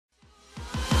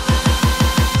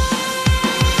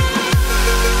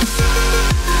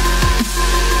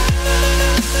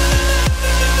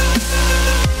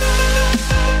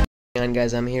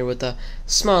guys, I'm here with a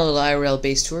small little IRL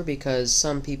base tour because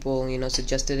some people,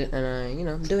 suggested it, and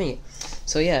I'm doing it.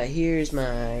 So yeah, here's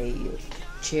my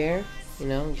chair,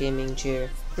 gaming chair.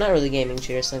 Not really gaming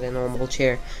chair, it's like a normal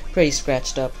chair. Pretty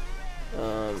scratched up.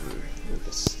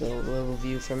 Just a little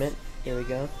view from it. Here we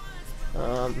go.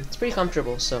 It's pretty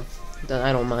comfortable, so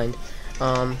I don't mind.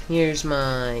 Here's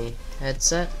my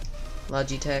headset,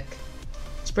 Logitech.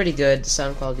 It's pretty good. The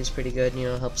sound quality is pretty good.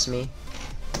 Helps me.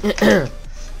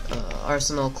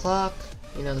 Arsenal clock.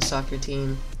 The soccer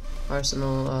team.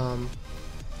 Arsenal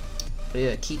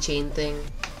keychain thing.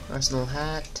 Arsenal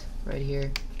hat right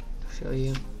here. Show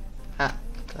you. God.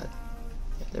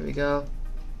 Yeah, there we go.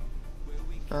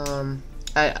 When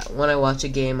I watch a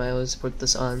game, I always put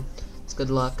this on. It's good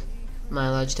luck. My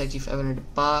Logitech G500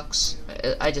 box.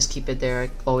 I just keep it there.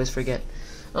 I always forget.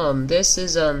 This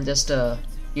is just a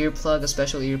earplug, a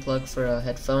special earplug for a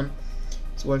headphone.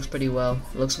 It works pretty well.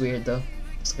 It looks weird though.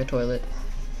 It's like a toilet.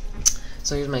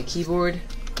 So here's my keyboard.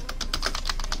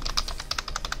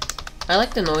 I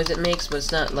like the noise it makes, but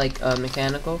it's not like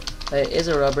mechanical. It is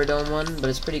a rubber dome one, but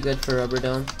it's pretty good for rubber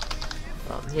dome.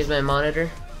 Here's my monitor,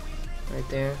 right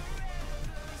there.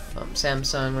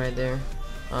 Samsung right there.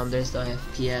 There's the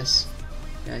FPS.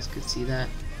 You guys could see that.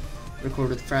 Record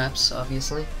with Fraps,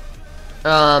 obviously.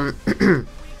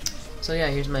 So yeah,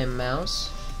 here's my mouse.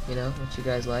 What you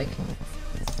guys like.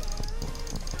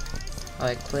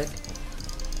 I click.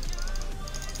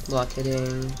 Block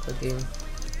hitting, clicking.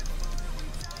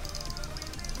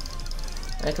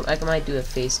 I might do a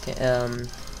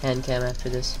hand cam after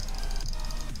this.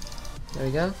 There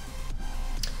we go.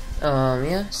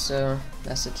 Yeah, so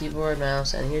that's the keyboard,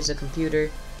 mouse, and here's the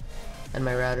computer and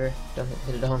my router. Don't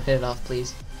hit it off,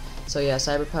 please. So yeah,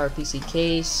 CyberPower PC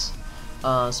case.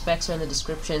 Specs are in the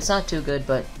description. It's not too good,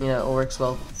 but it works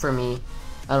well for me.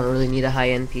 I don't really need a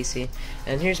high-end PC.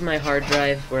 And here's my hard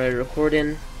drive where I record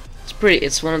in.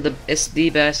 It's the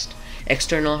best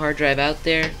external hard drive out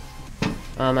there.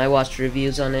 I watched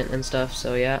reviews on it and stuff,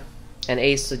 so yeah. And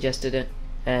Ace suggested it,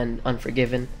 and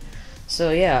Unforgiven.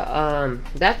 So yeah,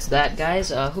 that's that, guys.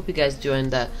 Hope you guys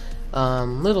joined that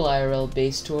little IRL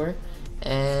base tour.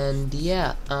 And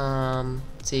yeah,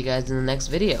 see you guys in the next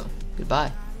video.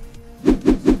 Goodbye.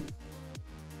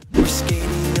 We're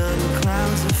skating on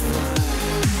clouds of fire.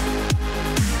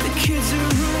 The kids are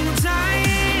all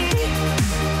dying.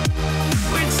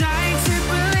 We're dying to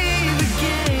believe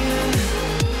again.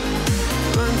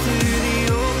 Run through the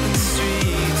open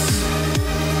streets.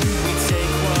 We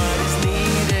take what is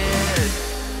needed.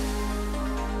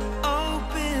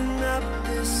 Open up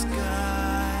the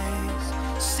skies.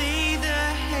 See the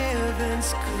heavens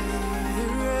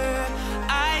clearer.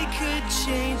 I could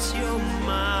change your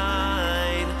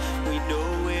mind. We know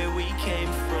where we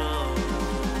came from.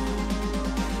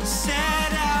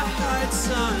 Set our hearts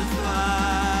on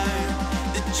fire.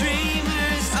 The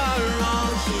dreamers are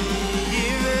all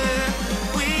here.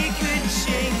 We could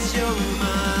change your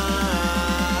mind.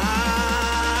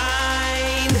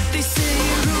 They say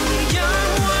you're only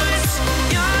young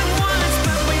ones,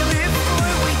 but we live for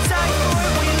it, we die for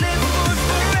it, we live for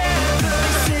forever.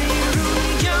 They say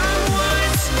you're only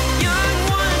young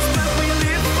ones, but we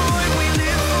live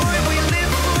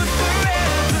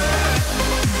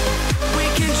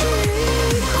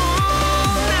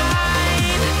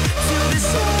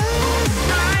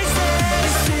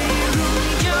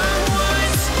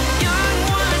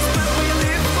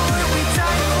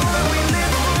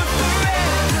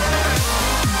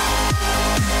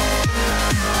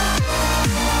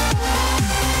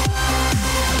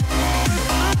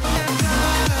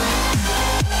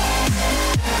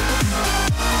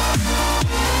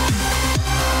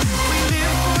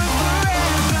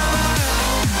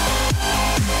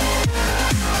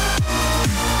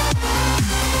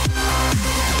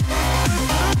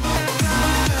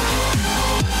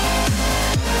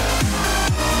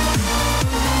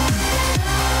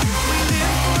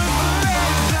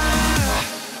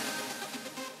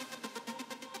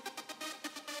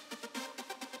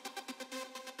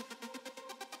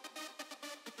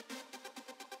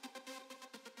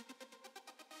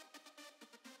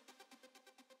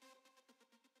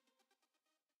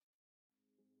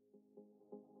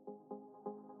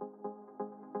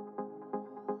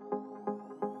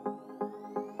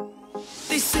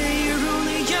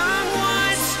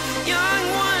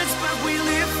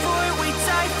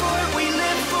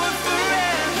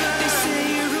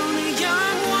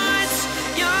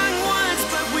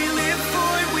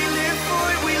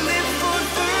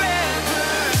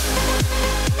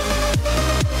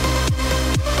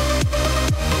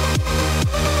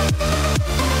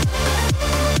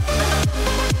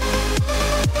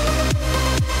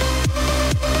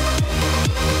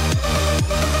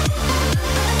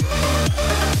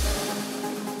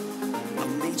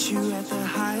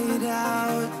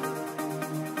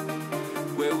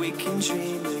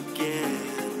dream again.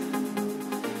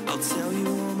 I'll tell you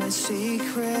all my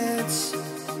secrets.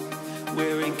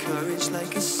 We're encouraged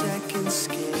like a second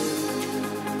skin.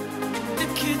 The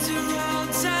kids are